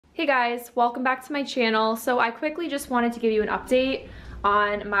Hey guys, welcome back to my channel. So I quickly just wanted to give you an update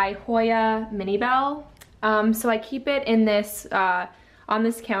on my Hoya minibelle. So I keep it in this, on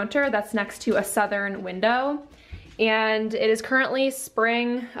this counter that's next to a southern window. And it is currently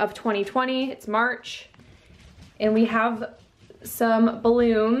spring of 2020, it's March. And we have some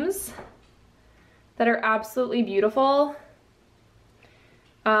blooms that are absolutely beautiful.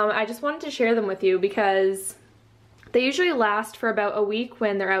 I just wanted to share them with you because they usually last for about a week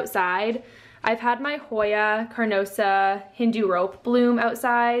when they're outside. I've had my Hoya carnosa Hindu rope bloom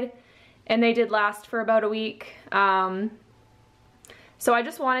outside and they did last for about a week. So I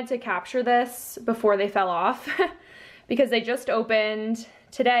just wanted to capture this before they fell off because they just opened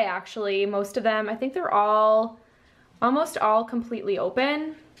today actually. Most of them, I think they're almost all completely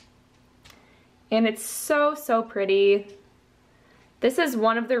open. And it's so, so pretty. This is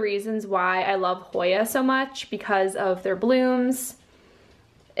one of the reasons why I love Hoya so much, because of their blooms.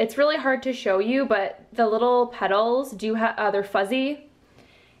 It's really hard to show you, but the little petals do have, they're fuzzy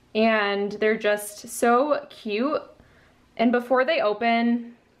and they're just so cute. And before they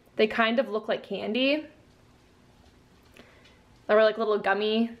open, they kind of look like candy. They're like little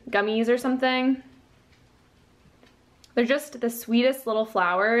gummies or something. They're just the sweetest little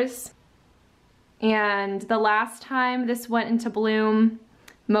flowers. And the last time this went into bloom,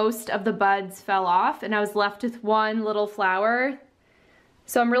 most of the buds fell off and I was left with one little flower.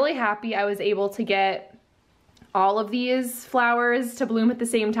 So I'm really happy I was able to get all of these flowers to bloom at the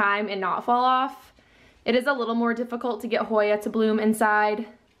same time and not fall off. It is a little more difficult to get Hoya to bloom inside.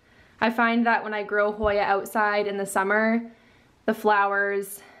 I find that when I grow Hoya outside in the summer, the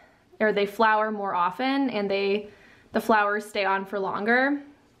flowers, or they flower more often and the flowers stay on for longer.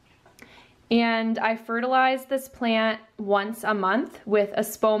 And I fertilize this plant once a month with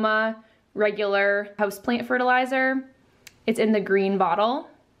Espoma regular houseplant fertilizer. It's in the green bottle.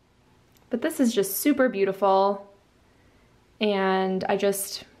 But this is just super beautiful. And I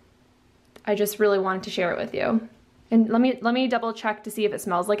just really wanted to share it with you. And let me double check to see if it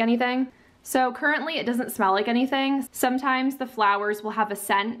smells like anything. So currently it doesn't smell like anything. Sometimes the flowers will have a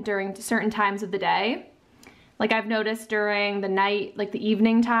scent during certain times of the day. Like I've noticed during the night, like the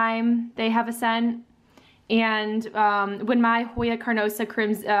evening time, they have a scent. And when my Hoya carnosa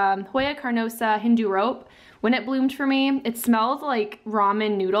Hindu rope, when it bloomed for me, it smelled like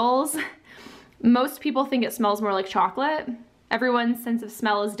ramen noodles. Most people think it smells more like chocolate. Everyone's sense of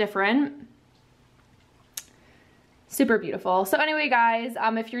smell is different. Super beautiful. So anyway guys,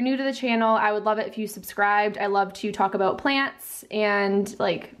 if you're new to the channel, I would love it if you subscribed. I love to talk about plants and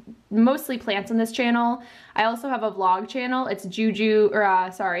like mostly plants on this channel. I also have a vlog channel. It's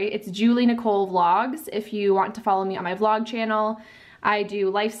it's Julie Nicole Vlogs. If you want to follow me on my vlog channel, I do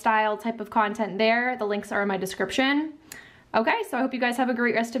lifestyle type of content there. The links are in my description. Okay, so I hope you guys have a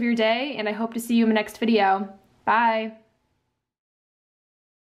great rest of your day and I hope to see you in the next video. Bye.